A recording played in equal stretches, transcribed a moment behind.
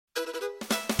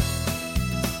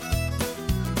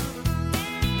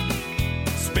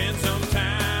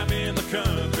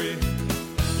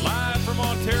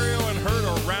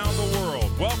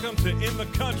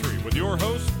the Country with your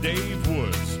host, Dave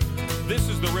Woods. This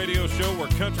is the radio show where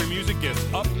country music gets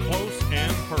up close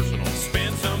and personal.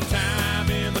 Spend some time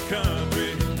in the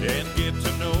country and get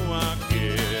to know our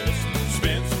guests.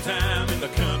 Spend some time in the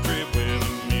country where the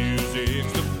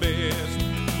music's the best.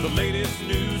 The latest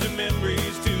news and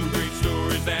memories, two great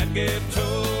stories that get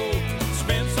told.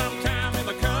 Spend some time in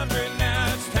the country,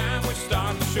 now it's time we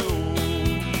start the show.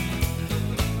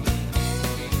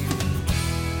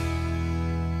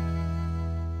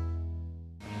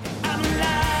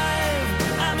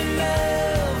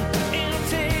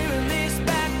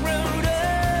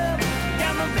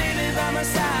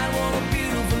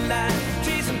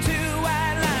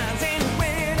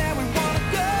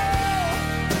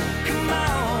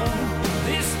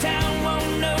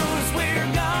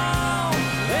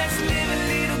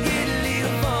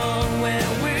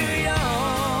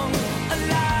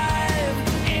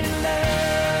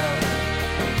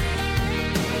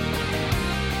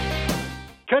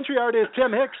 Country artist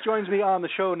Tim Hicks joins me on the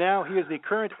show now. He is the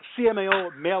current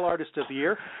CCMA Male Artist of the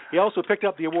Year. He also picked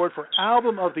up the award for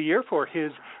Album of the Year for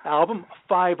his album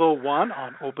 501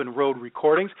 on Open Road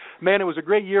Recordings. Man, it was a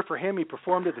great year for him. He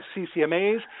performed at the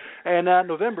CCMAs. And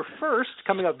November 1st,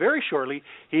 coming up very shortly,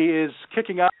 he is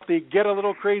kicking off the Get a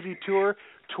Little Crazy Tour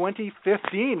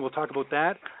 2015. We'll talk about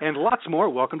that and lots more.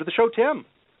 Welcome to the show, Tim.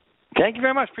 Thank you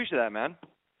very much. Appreciate that, man.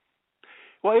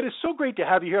 Well, it is so great to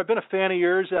have you here. I've been a fan of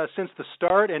yours since the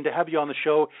start, and to have you on the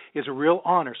show is a real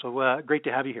honor. So great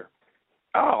to have you here.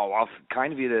 Oh, well,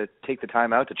 kind of you to take the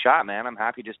time out to chat, man. I'm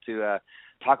happy just to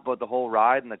talk about the whole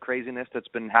ride and the craziness that's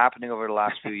been happening over the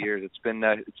last few years. It's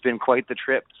been quite the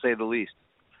trip, to say the least.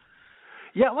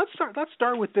 Yeah, let's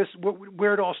start with this,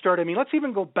 where it all started. I mean, let's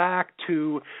even go back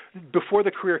to before the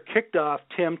career kicked off,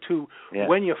 Tim, to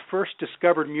when you first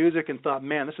discovered music and thought,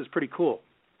 man, this is pretty cool.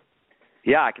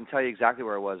 Yeah, I can tell you exactly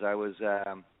where I was.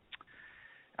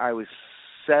 I was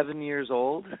 7 years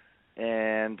old,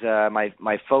 and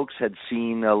my folks had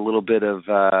seen a little bit of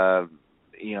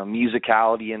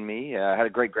musicality in me. I had a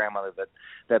great grandmother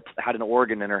that had an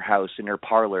organ in her house, in her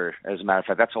parlor. As a matter of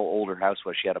fact, that's how old her house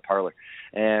was. She had a parlor,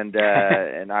 and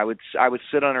and I would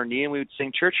sit on her knee and we would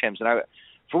sing church hymns. And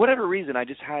for whatever reason, I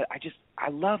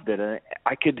loved it, and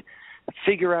I could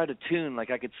figure out a tune. Like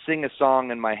I could sing a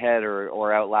song in my head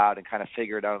or out loud and kind of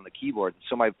figure it out on the keyboard.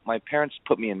 So my parents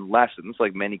put me in lessons,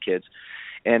 like many kids,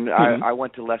 and I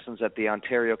went to lessons at the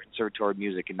Ontario Conservatory of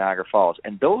Music in Niagara Falls,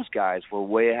 and those guys were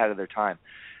way ahead of their time.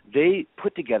 They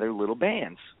put together little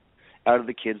bands out of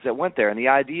the kids that went there, and the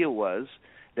idea was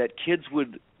that kids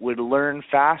would learn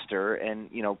faster,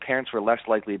 and parents were less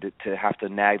likely to have to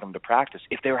nag them to practice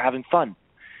if they were having fun.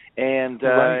 And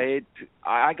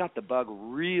I got the bug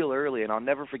real early, and I'll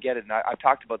never forget it. And I've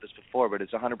talked about this before, but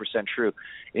it's 100% true.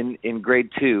 In grade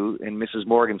 2, in Mrs.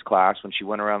 Morgan's class, when she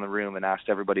went around the room and asked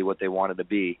everybody what they wanted to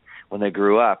be when they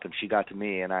grew up, and she got to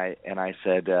me, and I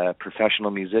said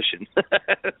professional musician,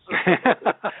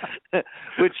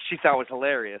 which she thought was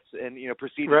hilarious, and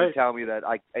proceeded to tell me that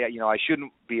I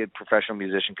shouldn't be a professional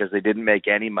musician because they didn't make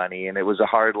any money, and it was a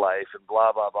hard life, and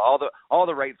blah blah blah, all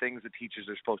the right things that teachers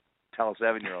are supposed to tell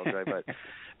 7-year-olds, right?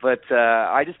 But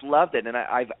I just loved it, and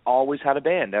I've always had a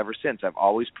band ever since. I've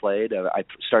always played. I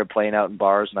started playing out in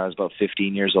bars when I was about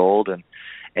 15 years old,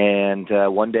 and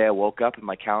one day I woke up and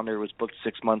my calendar was booked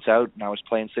 6 months out, and I was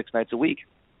playing 6 nights a week.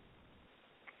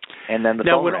 And then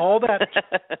now, when all that,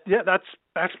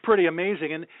 that's pretty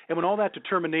amazing. And when all that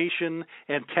determination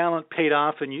and talent paid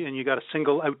off, and you got a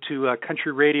single out to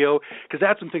country radio, because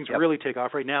that's when things really take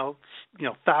off right now.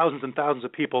 Thousands and thousands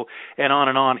of people and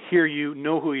on hear you,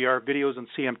 know who you are, videos on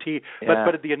CMT.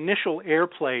 But at the initial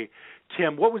airplay,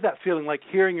 Tim, what was that feeling like,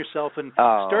 hearing yourself and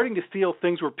starting to feel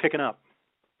things were picking up?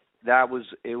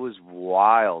 It was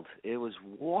wild. It was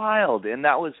wild, and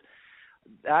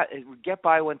Get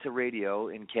By went to radio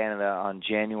in Canada on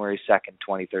January 2nd,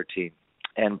 2013.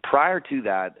 And prior to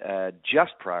that,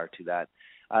 just prior to that,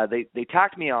 they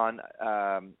tacked me on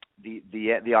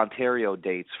the Ontario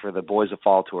dates for the Boys of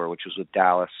Fall tour, which was with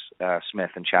Dallas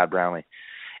Smith and Chad Brownlee.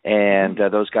 And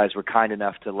those guys were kind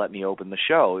enough to let me open the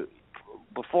show.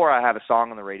 Before I had a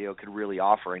song on the radio, could really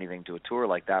offer anything to a tour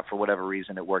like that. For whatever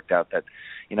reason, it worked out that,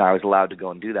 I was allowed to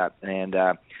go and do that. And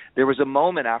there was a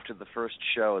moment after the first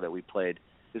show that we played,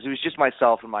 because it was just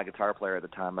myself and my guitar player at the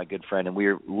time, my good friend, and we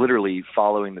were literally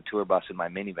following the tour bus in my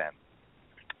minivan.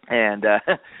 And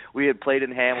we had played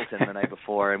in Hamilton the night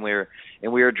before, and we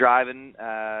were driving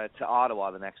to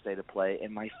Ottawa the next day to play,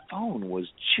 and my phone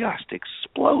was just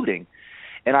exploding.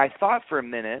 And I thought for a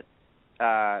minute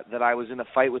that I was in a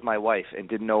fight with my wife and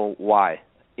didn't know why.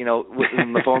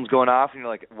 When the phone's going off, and you're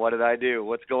like, what did I do?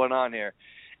 What's going on here?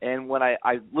 And when I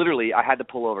literally had to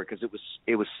pull over because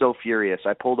it was so furious.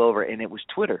 I pulled over, and it was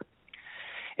Twitter.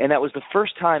 And that was the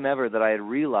first time ever that I had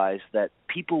realized that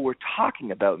people were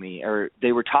talking about me, or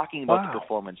they were talking about the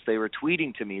performance. They were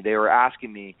tweeting to me. They were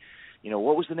asking me,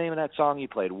 what was the name of that song you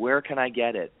played? Where can I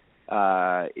get it?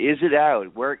 Is it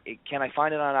out? Where can I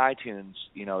find it on iTunes?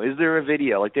 Is there a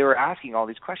video? Like, they were asking all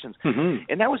these questions. Mm-hmm.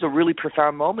 And that was a really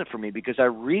profound moment for me, because I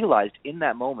realized in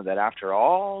that moment that after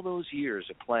all those years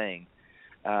of playing,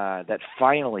 that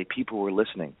finally people were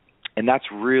listening. And that's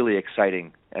really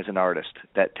exciting as an artist,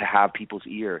 that to have people's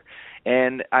ear.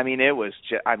 And it was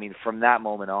from that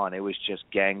moment on, it was just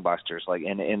gangbusters. Like,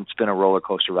 and it's been a roller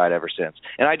coaster ride ever since.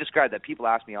 And I describe that. People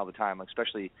ask me all the time,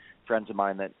 especially friends of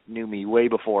mine that knew me way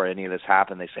before any of this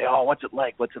happened. They say, "Oh, what's it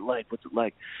like? What's it like? What's it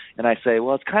like?" And I say,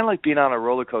 "Well, it's kind of like being on a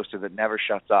roller coaster that never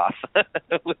shuts off."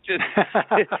 Which is,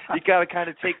 you got to kind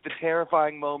of take the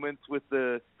terrifying moments with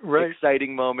the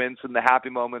exciting moments, and the happy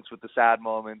moments with the sad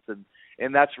moments, and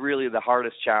that's really the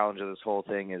hardest challenge of this whole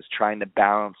thing, is trying to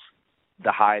balance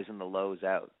the highs and the lows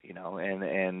out,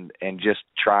 and just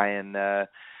try and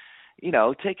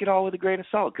take it all with a grain of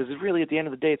salt, because really at the end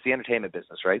of the day, it's the entertainment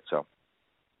business, right? So.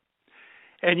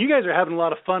 And you guys are having a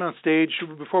lot of fun on stage.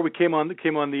 Before we came on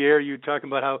the air, you were talking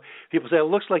about how people say it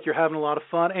looks like you're having a lot of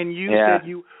fun, and you said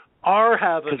you are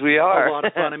having a lot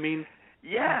of fun.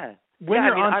 Yeah. When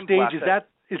you're on stage,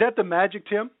 is that the magic,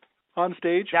 Tim? On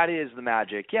stage? That is the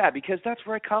magic, yeah, because that's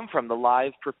where I come from, the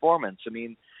live performance.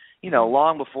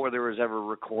 Long before there was ever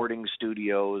recording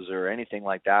studios or anything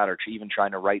like that, or even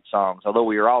trying to write songs, although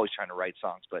we were always trying to write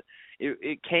songs, but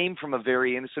it came from a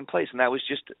very innocent place, and that was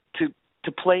just to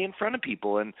play in front of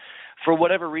people. And for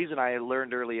whatever reason, I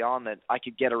learned early on that I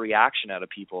could get a reaction out of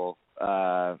people,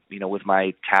 with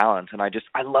my talent, and I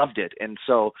loved it. And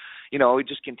so, it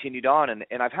just continued on,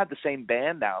 and I've had the same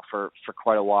band now for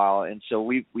quite a while, and so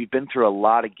we've been through a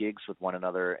lot of gigs with one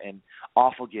another, and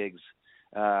awful gigs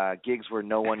where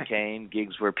no one came,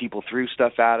 gigs where people threw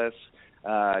stuff at us,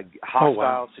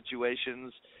 hostile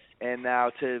situations. And now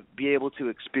to be able to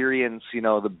experience,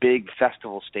 the big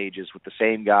festival stages with the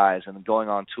same guys, and going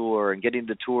on tour and getting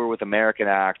to tour with American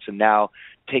acts, and now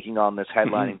taking on this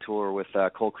headlining tour with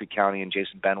Cold Creek County and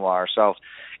Jason Benoit ourselves,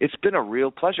 it's been a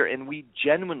real pleasure. And we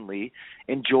genuinely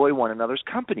enjoy one another's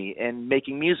company and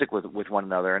making music with one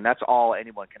another. And that's all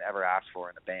anyone can ever ask for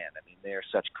in a band. They're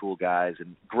such cool guys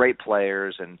and great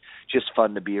players, and just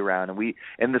fun to be around.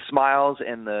 And the smiles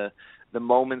and the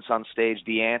moments on stage,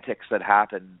 the antics that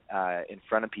happen in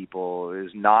front of people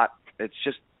it's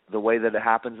just the way that it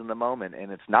happens in the moment,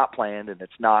 and it's not planned, and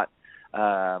it's not,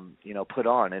 put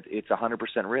on. It's 100%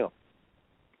 real.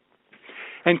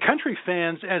 And country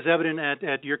fans, as evident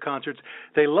at your concerts,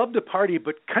 they love to party,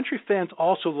 but country fans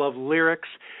also love lyrics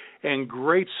and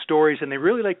great stories, and they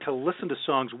really like to listen to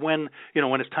songs when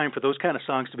it's time for those kind of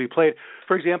songs to be played.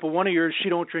 For example, one of yours, She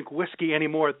Don't Drink Whiskey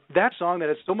Anymore, that song that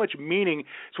has so much meaning,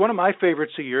 it's one of my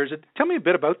favorites of yours. Tell me a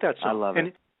bit about that song. I love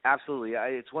it. Absolutely.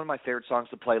 It's one of my favorite songs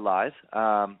to play live.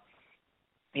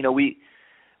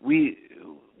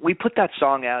 We put that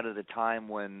song out at a time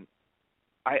when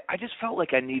I just felt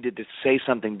like I needed to say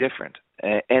something different.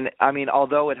 And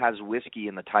although it has whiskey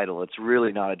in the title, it's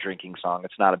really not a drinking song.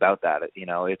 It's not about that.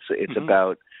 It's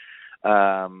about,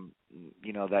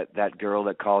 that girl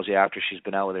that calls you after she's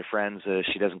been out with her friends.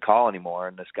 She doesn't call anymore,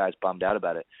 and this guy's bummed out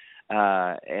about it.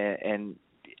 I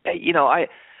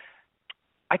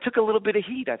took a little bit of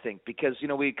heat, I think, because,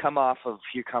 we come off of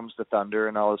Here Comes the Thunder,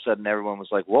 and all of a sudden everyone was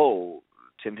like, whoa,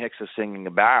 Tim Hicks is singing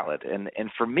a ballad. And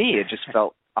for me, it just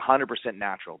felt 100%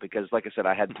 natural, because, like I said,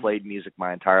 I had played music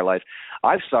my entire life.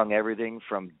 I've sung everything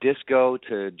from disco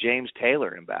to James Taylor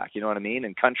and back, you know what I mean,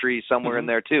 and country somewhere in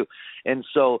there too. And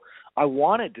so I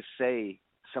wanted to say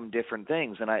some different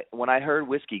things. And when I heard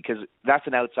Whiskey, because that's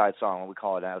an outside song, we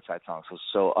call it an outside song,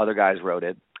 so other guys wrote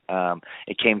it.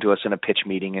 It came to us in a pitch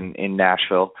meeting in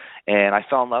Nashville, and I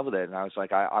fell in love with it. And I was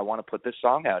like, I want to put this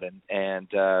song out. And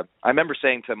I remember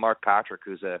saying to Mark Patrick,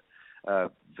 who's a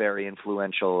very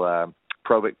influential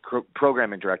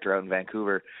programming director out in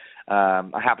Vancouver,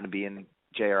 I happened to be in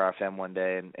JRFM one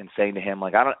day and saying to him,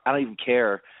 like, I don't even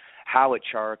care how it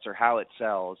charts or how it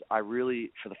sells. I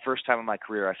really, for the first time in my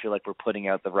career, I feel like we're putting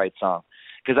out the right song,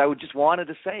 because I just wanted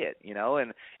to say it,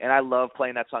 and I love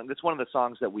playing that song. That's one of the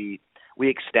songs that we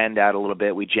extend out a little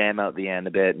bit. We jam out the end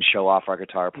a bit and show off our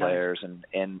guitar players and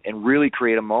really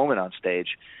create a moment on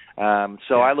stage. I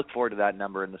look forward to that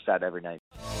number in the set every night.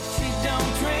 She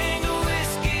don't drink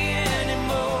whiskey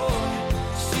anymore.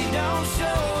 She don't show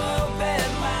up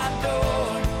at my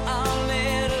door. I'll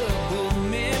let up with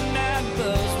midnight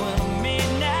buzz when a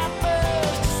midnight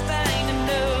buzz just ain't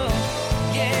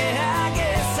enough. Yeah, I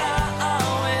guess I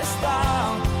always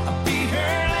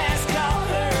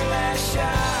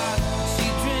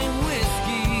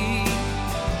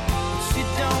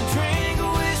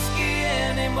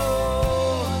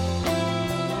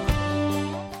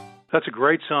That's a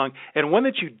great song. And one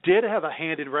that you did have a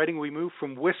hand in writing. We moved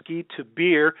from whiskey to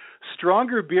beer.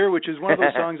 Stronger Beer, which is one of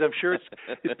those songs I'm sure it's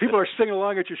people are singing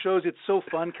along at your shows. It's so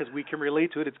fun because we can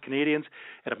relate to it. It's Canadians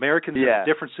and Americans and the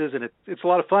differences, and it's a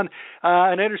lot of fun.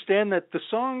 And I understand that the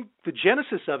song, the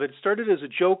genesis of it, started as a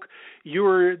joke. You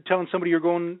were telling somebody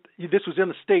this was in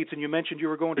the States, and you mentioned you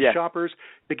were going to Shoppers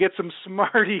to get some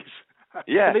Smarties.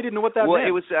 Yeah. And they didn't know what that meant.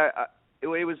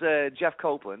 It was Jeff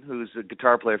Copeland, who's a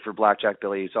guitar player for Blackjack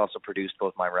Billy. He's also produced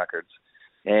both my records.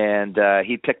 And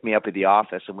he picked me up at the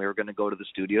office, and we were going to go to the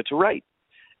studio to write.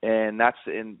 And I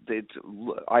said,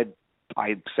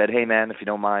 hey, man, if you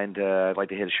don't mind, I'd like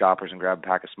to hit Shoppers and grab a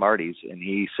pack of Smarties. And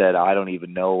he said, I don't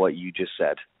even know what you just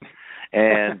said.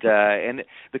 And and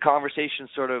the conversation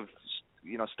sort of,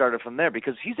 started from there,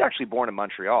 because he's actually born in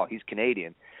Montreal. He's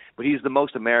Canadian, but he's the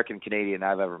most American Canadian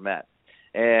I've ever met.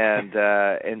 And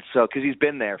so, because he's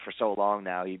been there for so long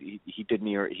now, he did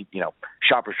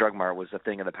Shoppers Drug Mart was a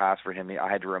thing of the past for him. I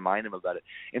had to remind him about it.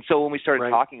 And so when we started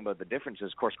talking about the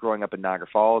differences, of course, growing up in Niagara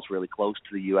Falls, really close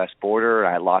to the U.S. border,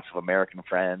 I had lots of American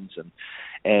friends,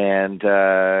 and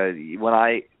when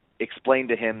I explained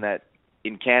to him that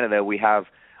in Canada we have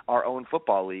our own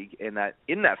football league, and that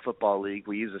in that football league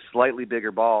we use a slightly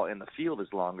bigger ball and the field is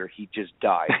longer, he just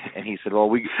died. And he said, well,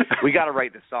 we got to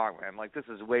write this song, man. Like, this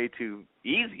is way too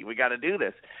easy. We got to do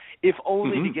this. If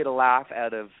only to get a laugh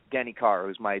out of Denny Carr,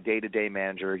 who's my day-to-day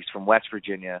manager. He's from West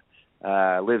Virginia,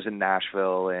 lives in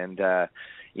Nashville, and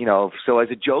so as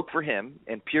a joke for him,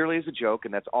 and purely as a joke,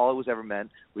 and that's all it was ever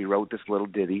meant, we wrote this little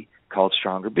ditty called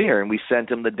Stronger Beer, and we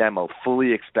sent him the demo,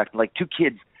 fully expecting, like two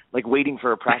kids, like waiting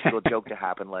for a practical joke to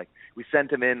happen. Like, we sent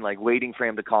him in, like waiting for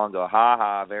him to call and go, ha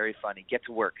ha, very funny, get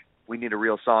to work. We need a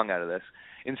real song out of this.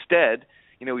 Instead,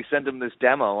 we sent him this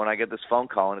demo, and I get this phone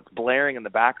call, and it's blaring in the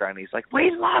background. And he's like,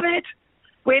 we love it.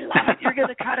 We love it. You're going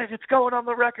to cut it. It's going on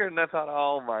the record. And I thought,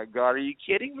 oh, my God, are you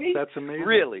kidding me? That's amazing.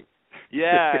 Really?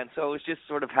 Yeah, and so it's just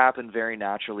sort of happened very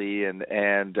naturally, and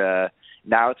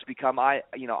now it's become, I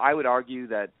would argue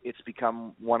that it's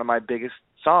become one of my biggest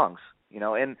songs.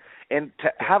 And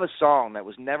to have a song that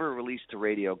was never released to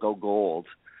radio go gold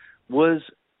was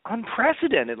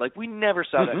unprecedented. Like, we never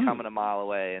saw that coming a mile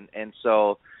away. And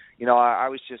so, I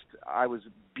was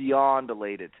beyond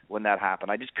elated when that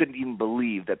happened. I just couldn't even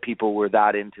believe that people were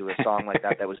that into a song like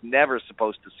that was never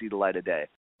supposed to see the light of day.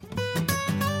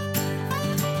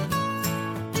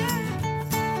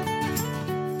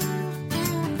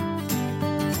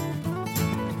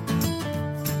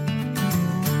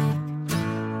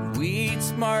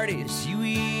 Smarties, you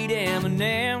eat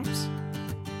M&Ms,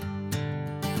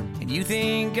 and you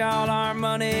think all our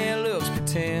money looks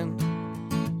pretend.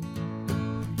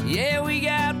 Yeah, we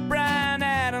got Bryan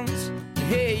Adams,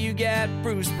 hey, you got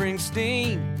Bruce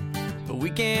Springsteen, but we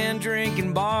can't drink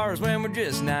in bars when we're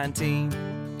just 19.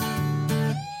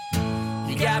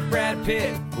 You got Brad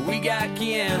Pitt, but we got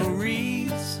Keanu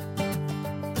Reeves,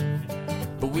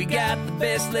 but we got the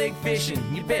best leg fishing,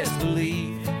 you best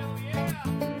believe.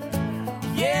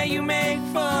 Yeah, you make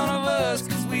fun of us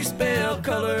 'cause we spell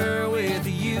color with a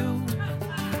U.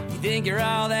 You think you're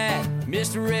all that,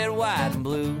 Mr. Red, White, and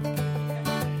Blue.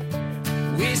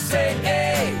 We say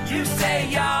hey, you say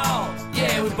y'all.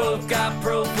 Yeah, we both got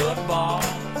pro football,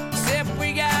 except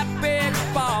we got big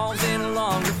balls in a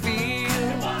longer field.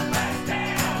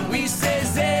 We say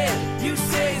Z, you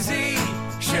say Z.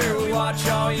 Sure, we watch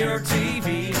all your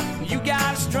TV. You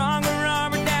got a stronger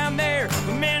armor down there,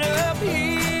 but men up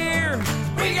here,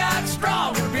 we got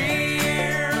stronger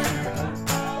beer.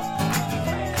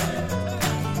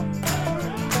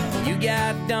 You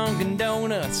got Dunkin'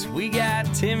 Donuts, we got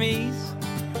Timmy's.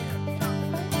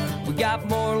 We got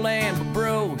more land, but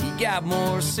bro, you got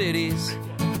more cities.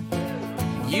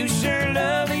 You sure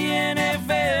love the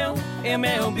NFL,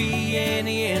 MLB, and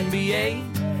the NBA.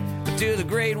 But to the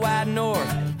Great White North,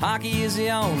 hockey is the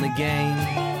only game.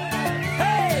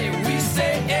 Hey, we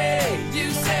say hey,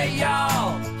 you say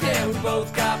y'all. Yeah, we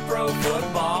both got pro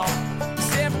football,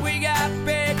 except we got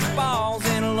big balls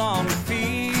in a longer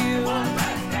field.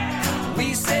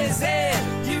 We say Z,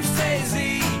 you say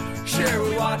Z. Sure,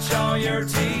 we watch all your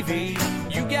TV.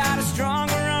 You got a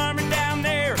stronger armor down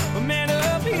there, but men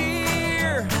up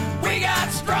here, we got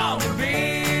stronger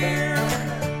beer.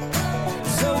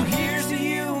 So here's to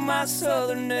you, my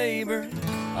southern neighbor.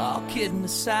 All kidding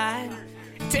aside,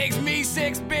 it takes me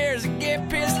 6 beers to get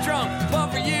pissed drunk, but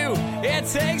for you, it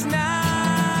takes 9.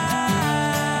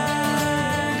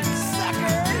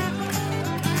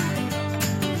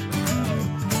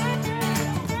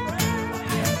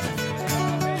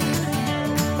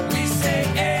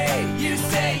 Hey, you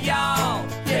say y'all.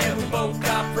 Yeah, we both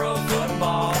got pro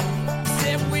football,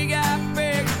 except we got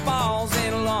big balls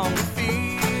in a longer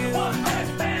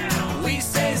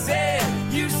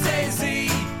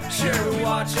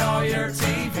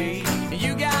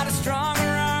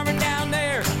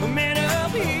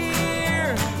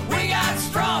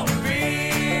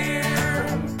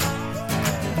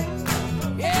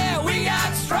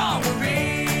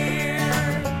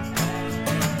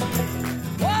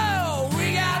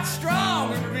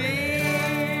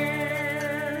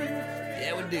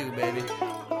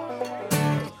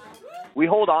we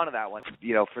hold on to that one,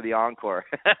 for the encore.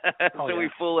 We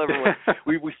fool everyone.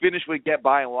 we finish, we get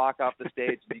by and walk off the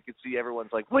stage, and you can see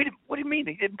everyone's like, wait, what do you mean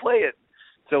he didn't play it?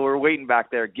 So we're waiting back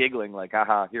there giggling like,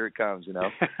 aha, here it comes,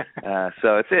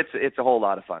 So it's a whole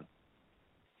lot of fun.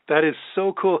 That is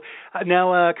so cool.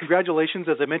 Now, congratulations,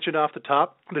 as I mentioned off the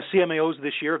top, the CMAOs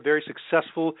this year, a very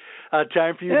successful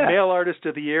time for you. Yeah. Male Artist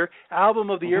of the Year, Album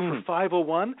of the Year for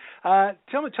 501.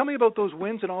 Tell me about those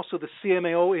wins and also the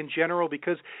CMAO in general,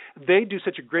 because they do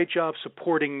such a great job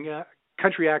supporting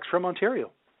country acts from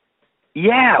Ontario.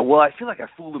 Yeah, well, I feel like I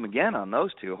fooled them again on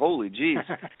those two. Holy jeez.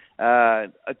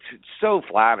 So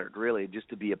flattered, really, just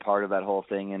to be a part of that whole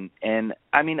thing. And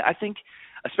I mean, I think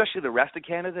especially the rest of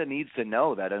Canada needs to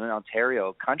know that in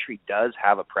Ontario, country does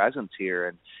have a presence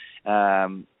here.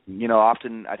 And,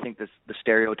 often I think the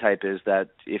stereotype is that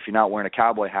if you're not wearing a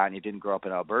cowboy hat and you didn't grow up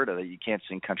in Alberta, that you can't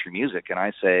sing country music. And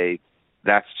I say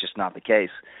that's just not the case.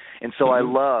 And so I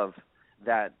love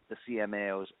that the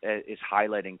CMA is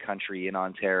highlighting country in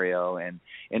Ontario and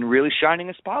really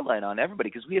shining a spotlight on everybody,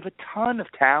 because we have a ton of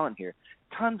talent here,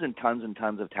 tons and tons and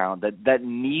tons of talent that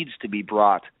needs to be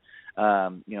brought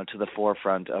to the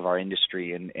forefront of our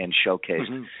industry and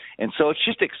showcased. And so it's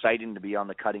just exciting to be on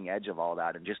the cutting edge of all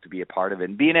that and just to be a part of it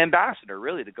and be an ambassador,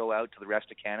 really, to go out to the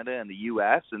rest of Canada and the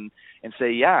U.S. and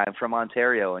say, yeah, I'm from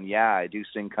Ontario, and yeah, I do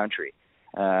sing country.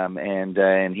 And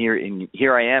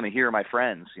here I am, and here are my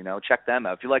friends. Check them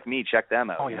out. If you like me, check them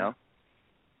out.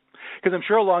 Because I'm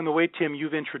sure along the way, Tim,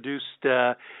 you've introduced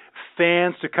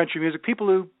fans to country music, people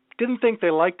who didn't think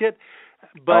they liked it,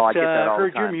 but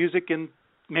heard your music, and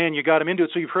man, you got them into it.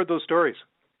 So you've heard those stories.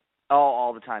 Oh,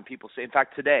 all the time. People say. In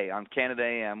fact, today on Canada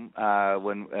AM,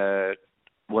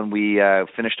 when we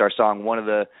finished our song, one of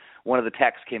the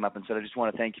texts came up and said, I just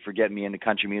want to thank you for getting me into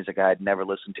country music. I had never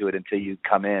listened to it until you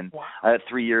come in. Wow.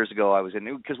 3 years ago I was in,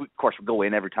 because of course we go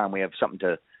in every time we have something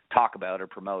to talk about or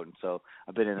promote. And so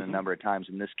I've been in a number of times.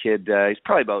 And this kid, he's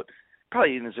probably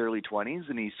in his early 20s,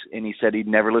 and he said he'd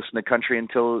never listened to country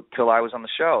until I was on the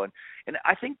show. And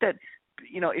I think that,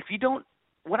 if you don't,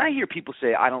 when I hear people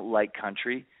say I don't like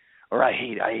country or I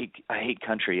hate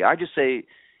country, I just say,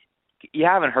 you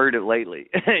haven't heard it lately.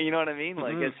 You know what I mean?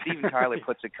 Like, as Steven Tyler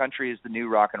puts it, country is the new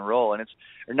rock and roll, and it's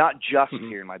not just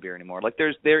here in my beer anymore. Like, there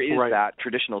is that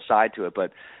traditional side to it,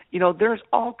 but there's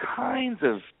all kinds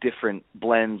of different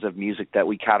blends of music that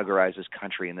we categorize as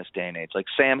country in this day and age. Like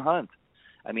Sam Hunt,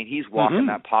 I mean, he's walking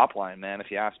that pop line, man,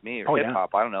 if you ask me, or hip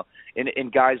hop. I don't know.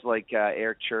 And guys like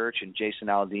Eric Church and Jason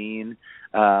Aldean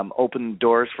opened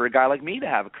doors for a guy like me to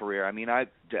have a career. I mean,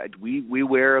 we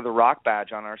wear the rock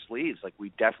badge on our sleeves. Like, we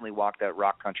definitely walk that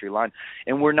rock country line,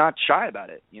 and we're not shy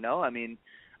about it. I mean,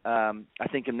 I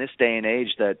think in this day and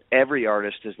age that every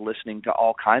artist is listening to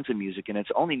all kinds of music, and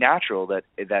it's only natural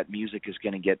that music is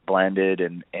going to get blended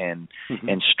and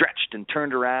stretched and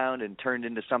turned around and turned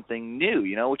into something new,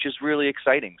 which is really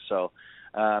exciting. So,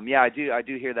 I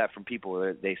do hear that from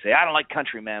people. They say, I don't like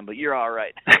country, man, but you're all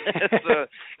right.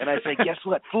 And I say, guess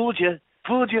what? Fooled you.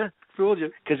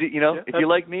 Because, if you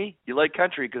like me, you like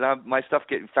country, because my stuff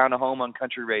found a home on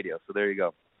country radio. So there you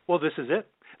go. Well, this is it.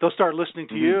 They'll start listening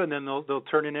to you, and then they'll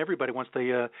turn in everybody once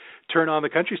they turn on the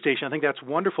country station. I think that's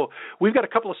wonderful. We've got a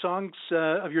couple of songs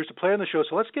of yours to play on the show,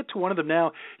 so let's get to one of them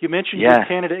now. You mentioned your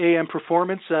Canada AM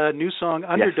performance, new song,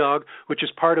 Underdog, which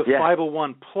is part of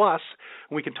 501 Plus.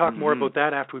 And we can talk more about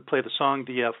that after we play the song,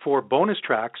 the 4 bonus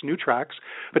tracks, new tracks.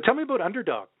 But tell me about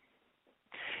Underdog.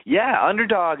 Yeah,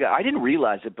 Underdog, I didn't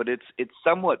realize it, but it's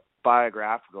somewhat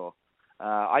biographical.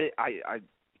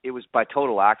 It was by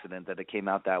total accident that it came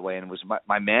out that way, and it was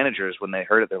my managers, when they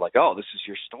heard it, they're like, oh, this is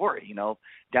your story,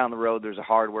 down the road there's a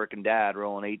hard-working dad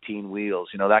rolling 18 wheels,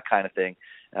 that kind of thing,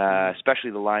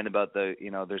 especially the line about there's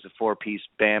a 4-piece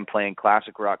band playing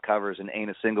classic rock covers and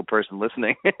ain't a single person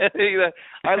listening.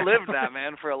 I lived that,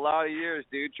 man, for a lot of years,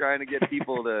 dude, trying to get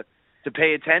people to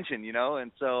pay attention,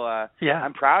 and so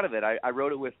I'm proud of it. I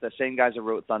wrote it with the same guys I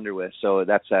wrote Thunder with, so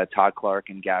that's Todd Clark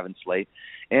and Gavin Slate,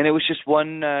 and it was just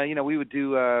one, we would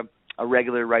do a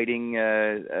regular writing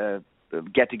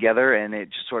get-together, and it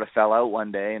just sort of fell out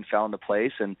one day and fell into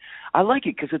place, and I like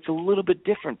it because it's a little bit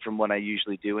different from what I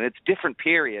usually do, and it's different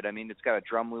period. I mean, it's got a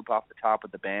drum loop off the top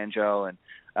with the banjo, and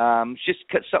it's just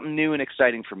something new and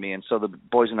exciting for me, and so the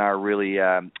boys and I are really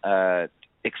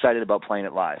excited about playing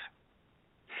it live.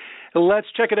 Let's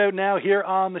check it out now here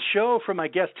on the show from my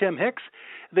guest, Tim Hicks.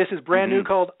 This is brand new,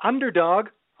 called Underdog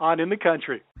on In the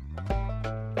Country.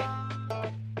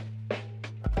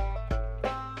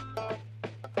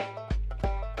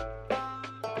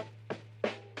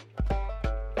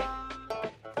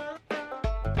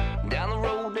 Down the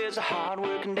road there's a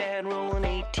hard-working dad rolling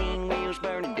 18 wheels,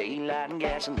 burning daylight light and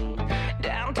gasoline.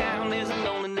 Downtown there's a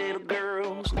lonely little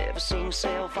girl who's never seen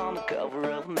herself on the cover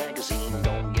of a magazine.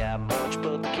 Don't got much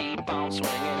but to keep on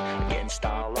swinging against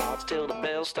all odds till the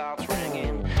bell starts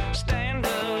ringing. Stand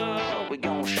up, we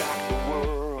gon' shock the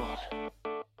world.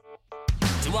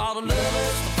 To all the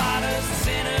lovers, the fighters, the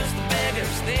sinners, the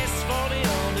beggars, this is for the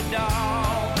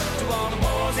underdog. To all the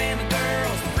boys and the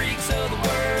girls, the freaks of the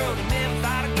world who never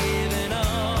thought of giving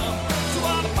up. To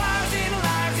all the fires and the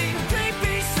liars in the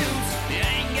three-piece suits, you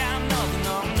ain't got nothing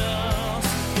on us.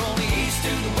 From the east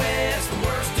to the west, the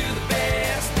worst to the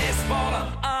best, this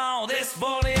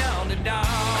for the underdog.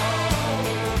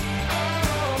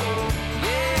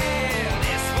 Yeah,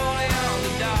 this for the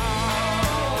underdog.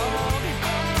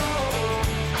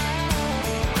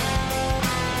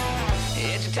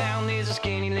 Edge of town is a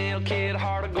skinny little kid,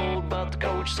 heart of gold, but the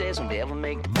coach says he'll never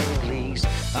make the big leagues.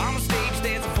 On the stage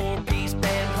there's a four-piece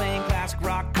band playing classic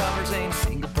rock covers, ain't a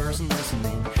single person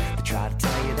listening. They try to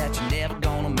tell you that you're never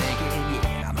gonna make it.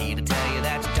 Yeah, I'm here to tell you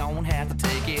that you don't have to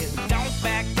take it. Don't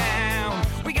back down,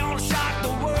 we gonna shock the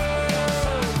world.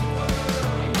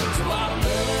 To all the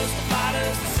lovers, the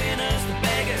fighters, the sinners, the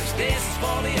beggars, this is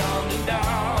for the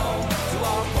underdog. To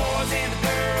all the boys and the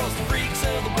girls, the freaks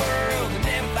of the world who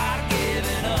never thought of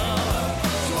giving up.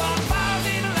 To all the fires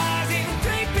and the lies in the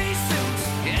three-piece suits,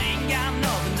 you ain't got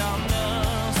nothing on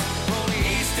us. From the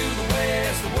east to the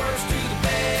west, the worst to the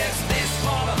best, this is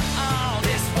for the underdog.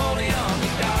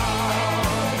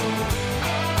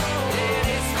 Yeah,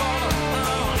 this is for the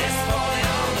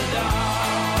underdog.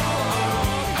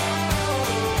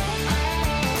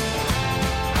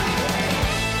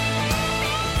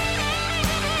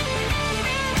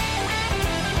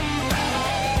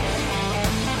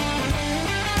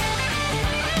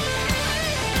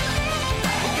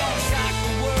 We're gonna shock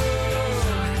the world.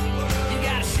 You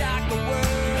gotta shock the world.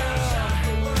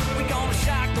 We're gonna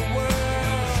shock the world.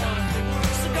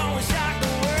 So go and shock the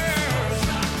world.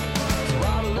 To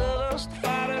all the lovers, the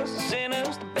fighters, the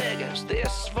sinners, the beggars, this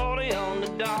is for the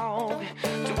underdog.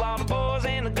 To all the boys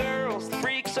and the girls, the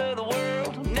freaks of the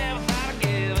world who never thought of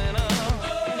giving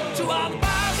up. To all the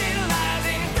bars and the lies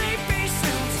in three-piece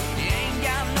suits, you ain't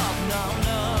got nothing on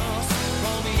us.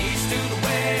 From the east to the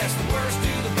west, the worst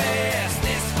to the best,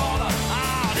 this is for the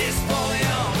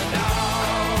underdog.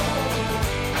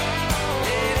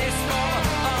 Yeah, this is for the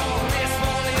underdog. This is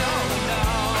for the underdog.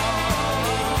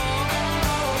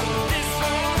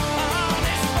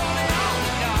 This is for the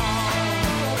underdog.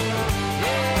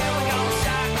 Yeah, we're gonna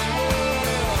shock the world.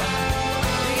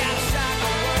 You gotta shock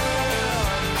the world.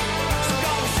 So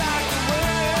go shock the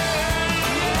world.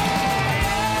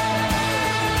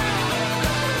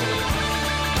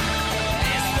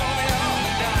 This is for the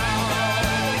underdog.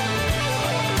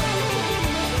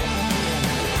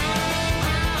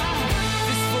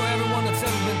 This is for everyone that's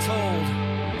ever been told,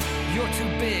 you're too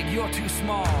big, you're too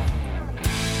small.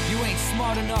 You ain't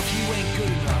smart enough, you ain't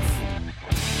good enough.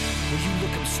 Well, you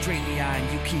look them straight in the eye and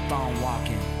you keep on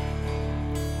walking.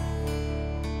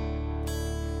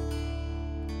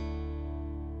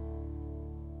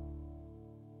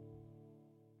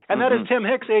 And that is Tim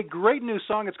Hicks, a great new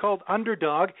song. It's called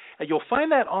Underdog. You'll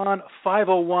find that on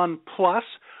 501 Plus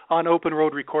on Open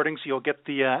Road Recordings. You'll get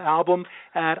the album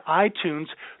at iTunes.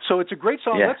 So it's a great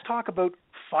song. Yeah. Let's talk about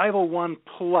 501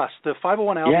 Plus. The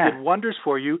 501 album Yeah. did wonders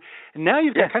for you. And now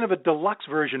you've got kind of a deluxe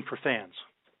version for fans.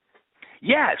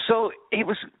 Yeah, so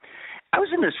I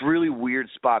was in this really weird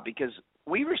spot because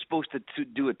we were supposed to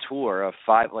do a tour of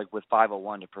with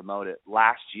 501 to promote it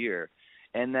last year,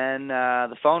 and then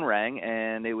the phone rang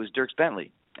and it was Dierks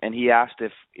Bentley, and he asked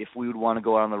if we would want to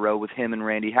go out on the road with him and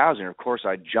Randy Houser. Of course,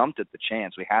 I jumped at the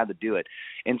chance. We had to do it,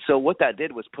 and so what that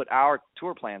did was put our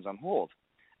tour plans on hold,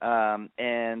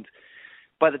 and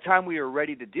by the time we were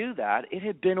ready to do that, it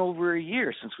had been over a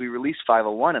year since we released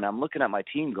 501, and I'm looking at my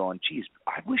team going, geez,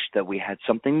 I wish that we had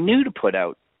something new to put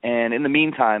out. And in the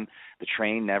meantime, the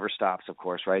train never stops, of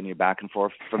course, right? And you're back and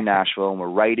forth from Nashville, and we're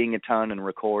writing a ton and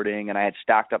recording, and I had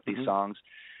stacked up these songs.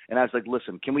 And I was like,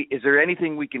 listen, is there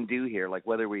anything we can do here? Like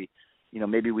whether we,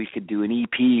 maybe we could do an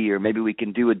EP or maybe we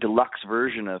can do a deluxe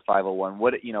version of 501.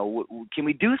 Can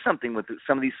we do something with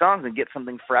some of these songs and get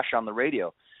something fresh on the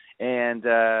radio? And,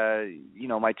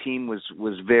 my team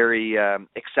was very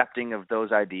accepting of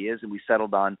those ideas, and we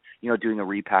settled on, doing a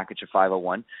repackage of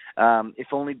 501, if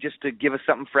only just to give us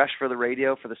something fresh for the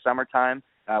radio for the summertime,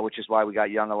 which is why we got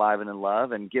Young, Alive, and in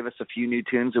Love, and give us a few new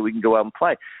tunes that we can go out and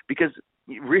play. Because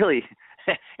really,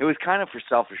 it was kind of for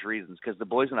selfish reasons, because the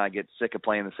boys and I get sick of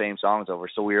playing the same songs over.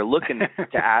 So we were looking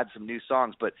to add some new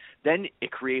songs, but then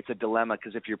it creates a dilemma,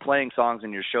 because if you're playing songs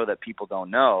in your show that people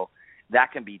don't know,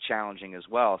 that can be challenging as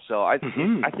well. So I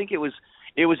think it was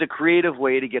it was a creative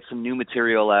way to get some new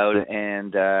material out,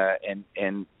 and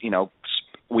you know,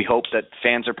 we hope that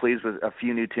fans are pleased with a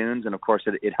few new tunes, and of course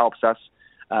it helps us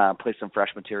play some fresh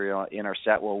material in our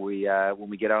set when we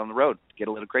get out on the road, get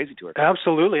a little crazy tour.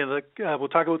 Absolutely, and we'll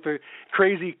talk about the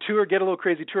crazy tour, get a little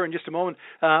crazy tour in just a moment.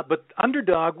 But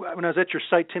Underdog, when I was at your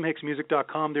site,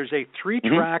 timhicksmusic.com, there's a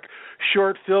 3-track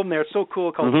short film there. It's so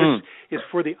cool, called This Is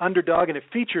for the Underdog, and it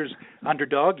features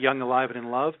Underdog, Young, Alive, and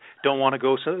in Love, Don't Want to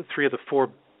Go, so 3 of the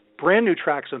 4 brand new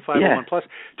tracks on 501 Plus.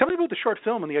 Tell me about the short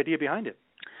film and the idea behind it.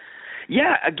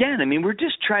 Yeah, again, I mean, we're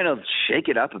just trying to shake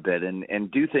it up a bit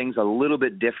and do things a little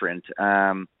bit different.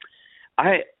 I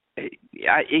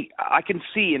can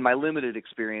see in my limited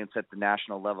experience at the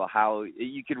national level how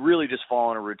you could really just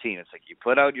fall in a routine. It's like you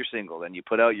put out your single, then you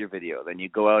put out your video, then you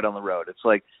go out on the road. It's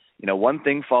like, you know, one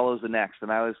thing follows the next.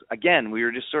 And we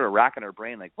were just sort of racking our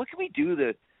brain, like, what can we do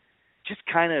to just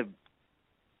kind of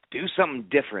do something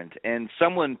different? And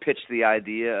someone pitched the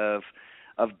idea of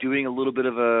doing a little bit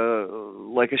of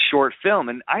a short film,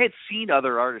 and I had seen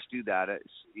other artists do that.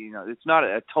 It's not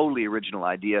a totally original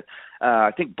idea.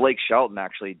 I think Blake Shelton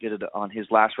actually did it on his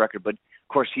last record, but of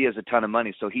course he has a ton of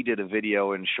money, so he did a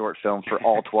video and short film for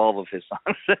all 12 of his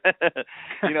songs.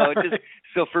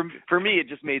 So for me, it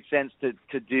just made sense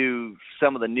to do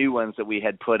some of the new ones that we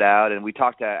had put out, and we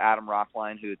talked to Adam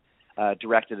Rockline, who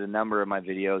directed a number of my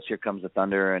videos, Here Comes the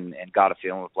Thunder and Got a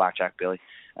Feeling with Blackjack Billy.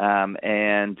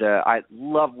 I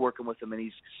love working with him, and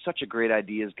he's such a great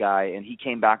ideas guy, and he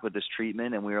came back with this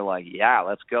treatment, and we were like, yeah,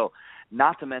 let's go.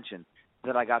 Not to mention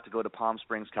that I got to go to Palm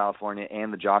Springs, California,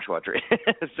 and the Joshua Tree.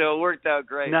 So it worked out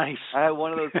great. Nice. I had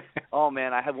one of those,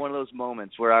 I had one of those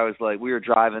moments where I was like, we were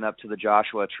driving up to the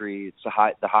Joshua Tree. It's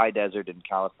the high desert in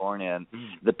California, and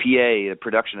the PA, the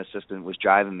production assistant, was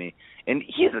driving me. And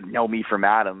he doesn't know me from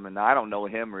Adam, and I don't know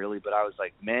him really, but I was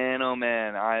like, man, oh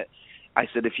man, I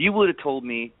said, if you would have told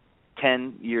me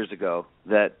 10 years ago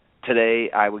that today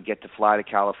I would get to fly to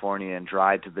California and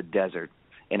drive to the desert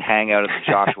and hang out at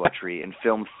the Joshua Tree and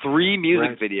film 3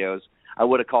 music videos, I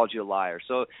would have called you a liar.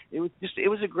 So it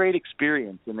was a great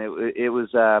experience, and it was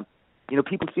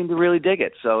people seem to really dig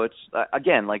it. So it's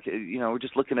again, we're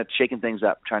just looking at shaking things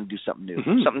up, trying to do something new,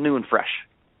 something new and fresh.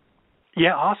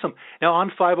 Yeah, awesome. Now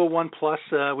on 501 Plus,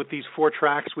 with these 4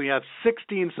 tracks, we have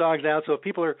 16 songs out. So if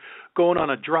people are going on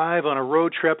a drive, on a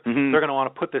road trip, they're going to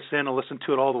want to put this in and listen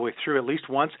to it all the way through at least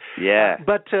once. Yeah.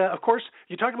 But of course,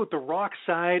 you talked about the rock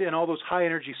side and all those high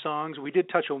energy songs. We did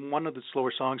touch on one of the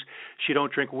slower songs, She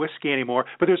Don't Drink Whiskey Anymore.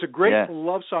 But there's a great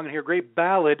love song in here, great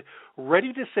ballad,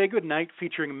 Ready to Say Goodnight,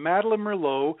 featuring Madeline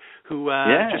Merlot, who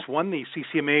just won the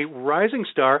CCMA Rising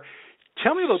Star.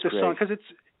 Tell me about this song, because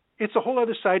it's a whole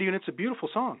other side of you, and it's a beautiful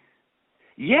song.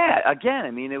 Yeah, again,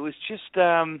 I mean, it was just,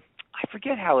 I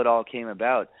forget how it all came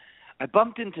about. I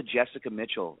bumped into Jessica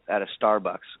Mitchell at a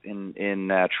Starbucks in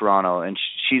Toronto, and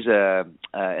she's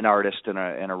an artist and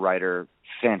a writer,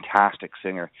 fantastic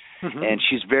singer. And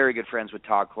she's very good friends with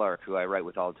Todd Clark, who I write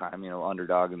with all the time,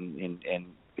 Underdog and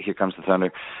Here Comes the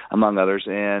Thunder, among others.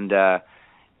 And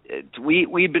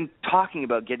we'd been talking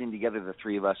about getting together, the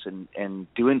 3 of us, and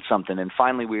doing something, and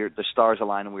finally the stars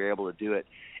aligned and we were able to do it.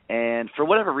 And for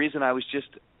whatever reason, I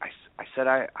said,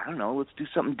 I don't know, let's do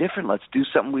something different. Let's do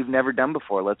something we've never done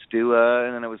before. Let's do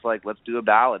and then it was like, let's do a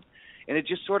ballad. And it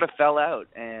just sort of fell out.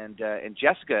 And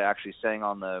Jessica actually sang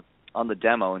on the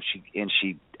demo, and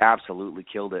she absolutely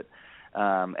killed it.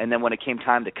 And then when it came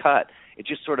time to cut, it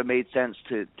just sort of made sense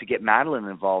to get Madeline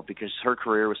involved, because her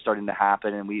career was starting to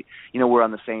happen, and we're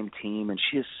on the same team, and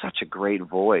she has such a great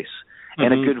voice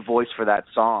and a good voice for that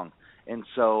song. And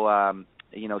so,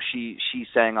 she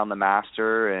sang on the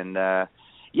master, and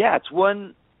it's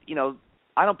one,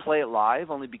 I don't play it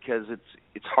live only because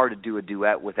it's hard to do a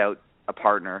duet without a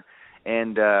partner.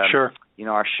 And sure.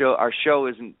 Our show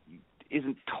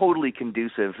isn't totally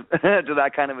conducive to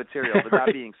that kind of material. But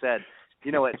that being said,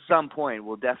 at some point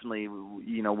we'll definitely,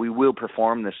 we will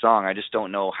perform this song. I just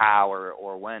don't know how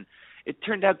or when. It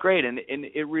turned out great, and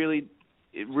it really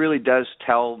does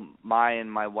tell my and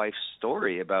my wife's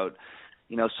story about,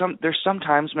 there's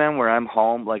sometimes, man, where I'm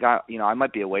home, like I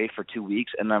might be away for 2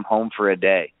 weeks and I'm home for a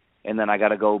day, and then I got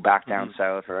to go back down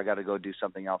south, or I got to go do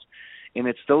something else. And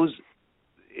it's those,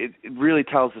 it really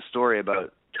tells the story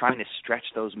about trying to stretch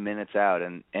those minutes out,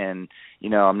 and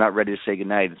I'm not ready to say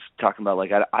goodnight. It's talking about,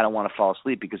 like, I don't want to fall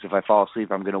asleep, because if I fall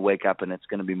asleep, I'm going to wake up and it's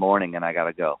going to be morning and I got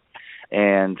to go.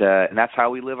 And that's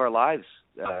how we live our lives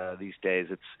these days.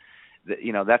 It's,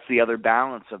 that's the other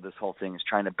balance of this whole thing, is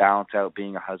trying to balance out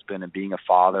being a husband and being a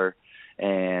father,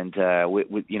 and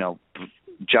with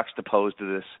juxtaposed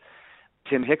to this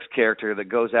Tim Hicks character that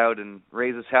goes out and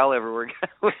raises hell everywhere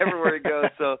he goes.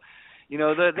 So,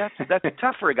 that's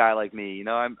tough for a guy like me.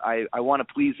 I want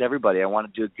to please everybody. I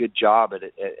want to do a good job at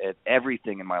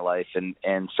everything in my life, and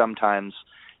sometimes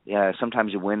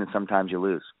you win and sometimes you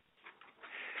lose.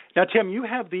 Now, Tim, you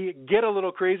have the Get a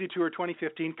Little Crazy Tour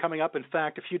 2015 coming up, in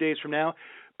fact, a few days from now.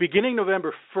 Beginning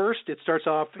November 1st, it starts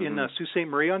off in Sault Ste.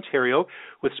 Marie, Ontario,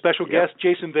 with special guest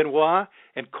Jason Benoit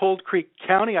and Cold Creek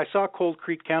County. I saw Cold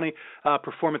Creek County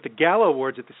perform at the Gala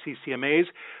Awards at the CCMAs.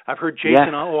 I've heard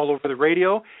Jason all over the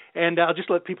radio. And I'll just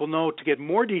let people know, to get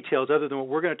more details other than what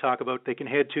we're going to talk about, they can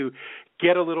head to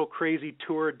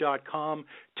getalittlecrazytour.com,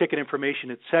 ticket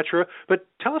information, etc. But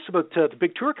tell us about the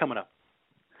big tour coming up.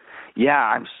 Yeah,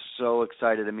 I'm so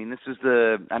excited. I mean,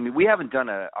 we haven't done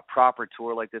a proper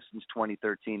tour like this since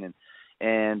 2013,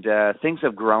 and things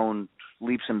have grown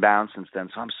leaps and bounds since then.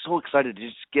 So I'm so excited to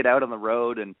just get out on the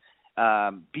road and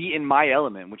be in my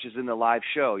element, which is in the live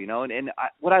show,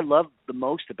 what I love the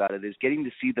most about it is getting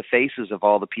to see the faces of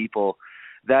all the people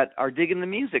that are digging the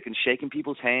music and shaking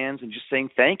people's hands and just saying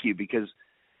thank you, because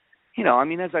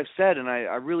as I've said, and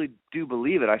I really do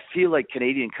believe it, I feel like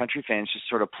Canadian country fans just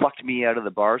sort of plucked me out of the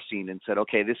bar scene and said,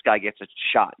 okay, this guy gets a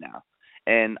shot now.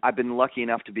 And I've been lucky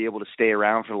enough to be able to stay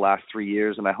around for the last 3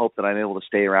 years, and I hope that I'm able to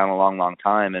stay around a long, long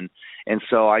time. And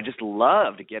so I just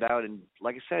love to get out and,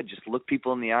 like I said, just look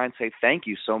people in the eye and say thank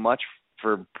you so much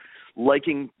for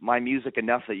liking my music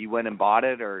enough that you went and bought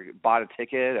it or bought a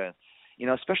ticket.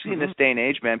 Especially in this day and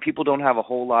age, man, people don't have a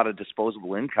whole lot of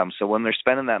disposable income. So when they're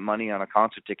spending that money on a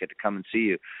concert ticket to come and see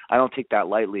you, I don't take that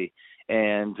lightly.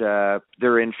 And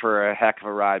they're in for a heck of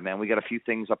a ride, man. We got a few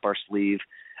things up our sleeve.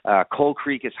 Cold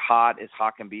Creek is hot as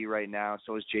hot can be right now.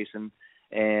 So is Jason.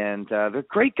 And they're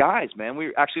great guys, man.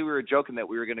 We were joking that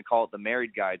we were going to call it the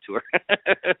Married Guy Tour.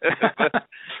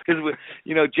 Because,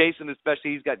 Jason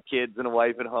especially, he's got kids and a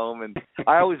wife at home. And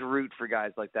I always root for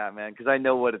guys like that, man, because I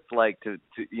know what it's like to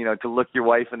look your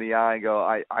wife in the eye and go,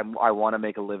 I want to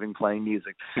make a living playing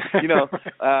music.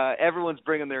 Everyone's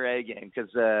bringing their A game because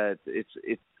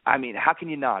how can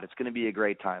you not? It's going to be a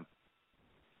great time.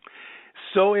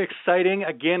 So exciting.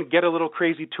 Again,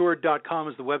 getalittlecrazytour.com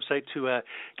is the website to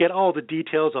get all the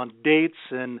details on dates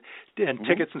and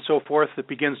tickets and so forth. It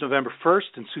begins November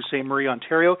 1st in Sault Ste. Marie,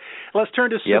 Ontario. Let's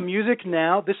turn to some music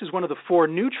now. This is one of the 4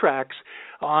 new tracks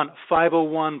on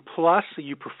 501 Plus.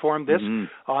 You performed this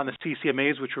on the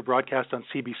CCMAs, which were broadcast on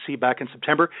CBC back in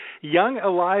September. Young,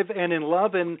 Alive, and in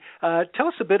Love. And tell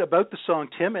us a bit about the song,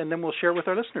 Tim, and then we'll share it with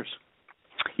our listeners.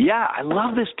 Yeah, I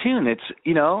love this tune. It's,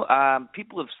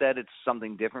 people have said it's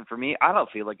something different for me. I don't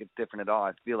feel like it's different at all.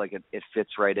 I feel like it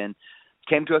fits right in.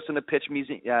 Came to us in a pitch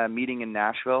meeting in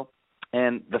Nashville.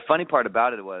 And the funny part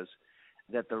about it was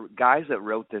that the guys that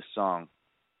wrote this song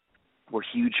were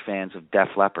huge fans of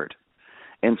Def Leppard.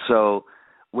 And so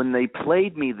when they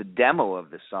played me the demo of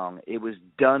this song, it was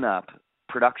done up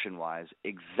production-wise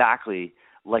exactly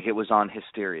like it was on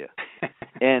Hysteria.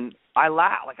 And I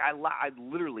laughed. I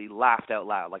literally laughed out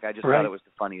loud. I just thought it was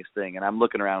the funniest thing. And I'm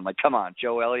looking around. I'm like, come on,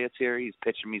 Joe Elliott's here. He's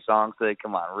pitching me songs today.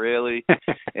 Come on, really?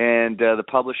 And the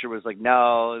publisher was like,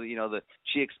 no.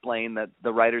 She explained that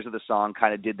the writers of the song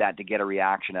kind of did that to get a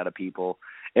reaction out of people.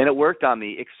 And it worked on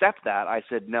me, except that I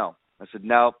said no. I said,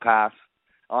 no, pass.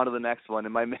 On to the next one.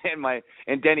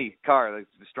 And Denny Carr,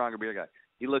 the stronger beer guy,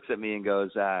 he looks at me and goes,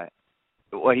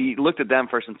 he looked at them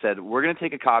first and said, we're going to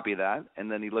take a copy of that. And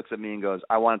then he looks at me and goes,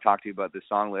 I want to talk to you about this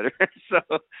song later. So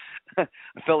I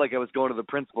felt like I was going to the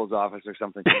principal's office or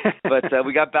something. But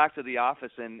we got back to the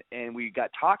office and we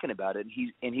got talking about it.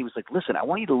 And he was like, listen, I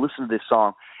want you to listen to this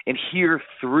song and hear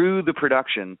through the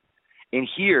production and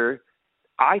hear,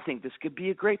 I think this could be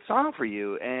a great song for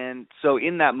you. And so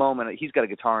in that moment, he's got a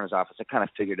guitar in his office. I kind of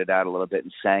figured it out a little bit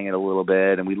and sang it a little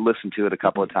bit. And we listened to it a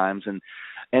couple of times. And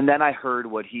then I heard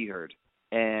what he heard.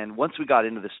 And once we got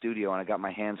into the studio and I got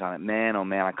my hands on it, man, oh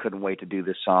man, I couldn't wait to do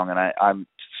this song. And I'm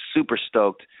super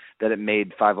stoked that it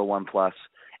made 501 Plus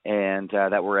and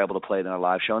that we're able to play it in our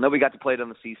live show. And then we got to play it on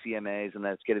the CCMAs and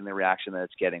that it's getting the reaction that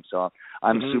it's getting. So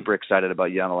I'm super excited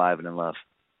about Young, Alive, and in Love.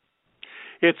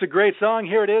 It's a great song.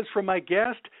 Here it is from my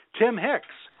guest, Tim Hicks,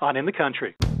 on In the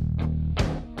Country.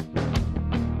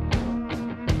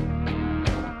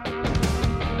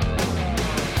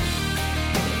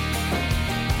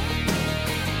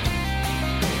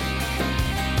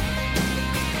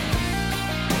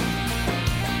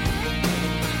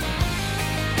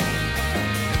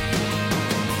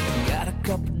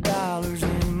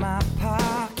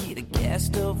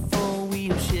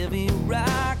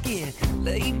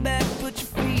 Lay back, put your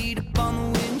feet up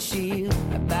on the windshield.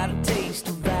 About a taste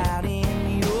of out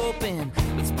in the open.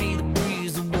 Let's be the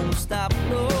breeze that won't stop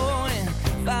blowing.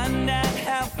 Find out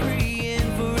how free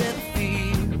and forever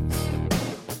feels.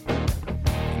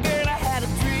 Girl, I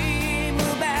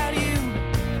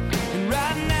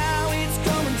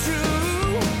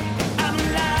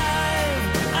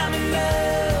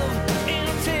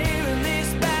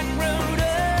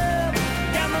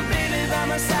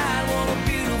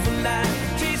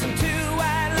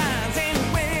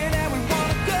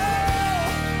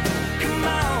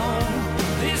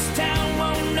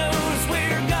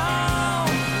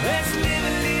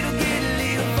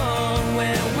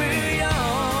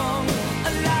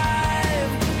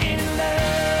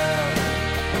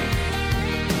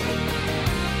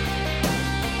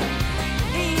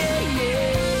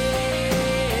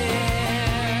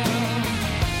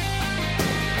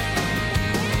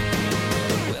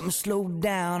to slow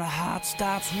down, our heart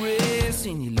starts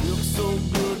racing. You look so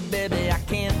good, baby, I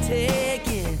can't take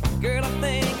it. Girl, I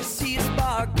think I see a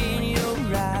spark in your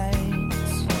eyes.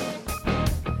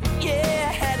 Yeah,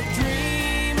 I had a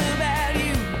dream about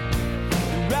you.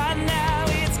 Right now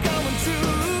it's coming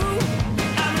true.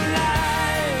 I'm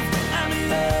alive, I'm in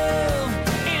love,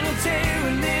 and I'm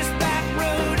tearing this back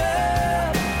road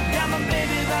up. Got my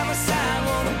baby by my side,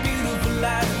 want a beautiful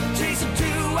life. Chasing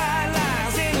two white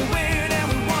lines anywhere that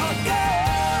we wanna go.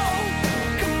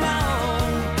 Come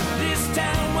on, this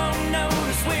town won't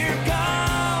notice we're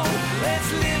gone.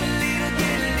 Let's live a little,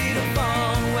 get a little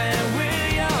fun when we're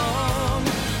young,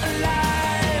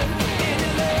 alive, and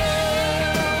in love.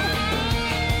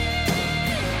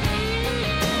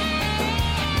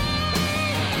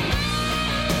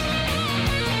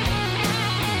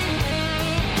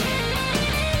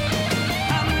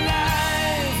 I'm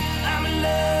alive, I'm in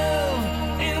love,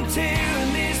 and I'm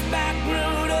tearing this back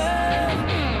road up.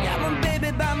 Got my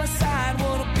baby by my side,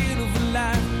 what a beautiful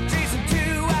life. Chasing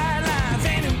two white lines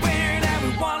anywhere that we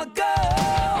wanna go.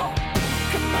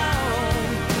 Come on,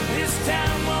 this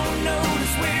town won't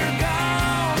notice we're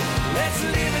gone. Let's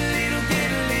live a little,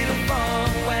 get a little fun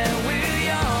when we're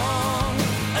young,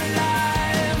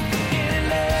 alive, and in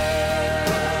love.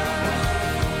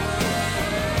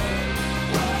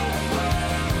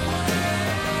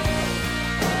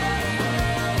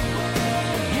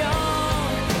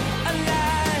 Young,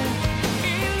 alive,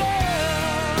 in love.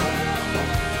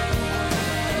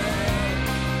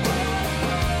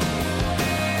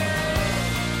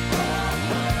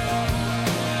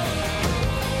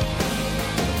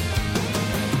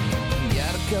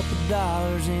 Got a couple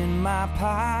dollars in my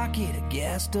pocket, a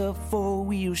gassed up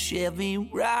four-wheel Chevy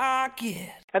Rocket.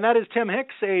 And that is Tim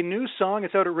Hicks, a new song.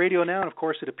 It's out at radio now, and of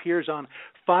course it appears on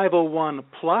 501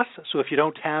 Plus. So if you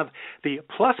don't have the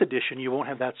Plus edition, you won't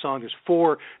have that song. There's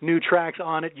 4 new tracks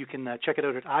on it. You can check it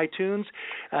out at iTunes.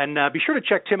 And be sure to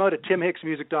check Tim out at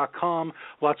timhicksmusic.com.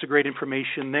 Lots of great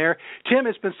information there. Tim,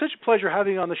 it's been such a pleasure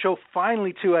having you on the show,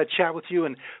 finally to chat with you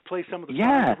and play some of the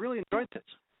songs. I've really enjoyed this.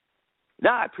 No,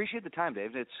 I appreciate the time,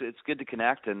 Dave. It's good to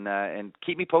connect and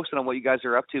keep me posted on what you guys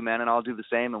are up to, man. And I'll do the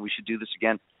same. And we should do this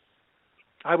again.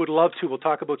 I would love to. We'll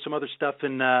talk about some other stuff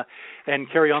and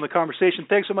carry on the conversation.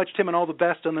 Thanks so much, Tim, and all the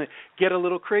best on the Get a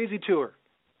Little Crazy tour.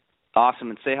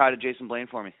 Awesome. And say hi to Jason Blaine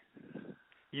for me.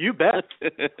 You bet.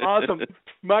 Awesome.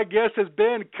 My guest has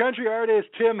been country artist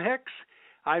Tim Hicks.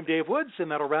 I'm Dave Woods,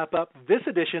 and that'll wrap up this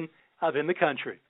edition of In the Country.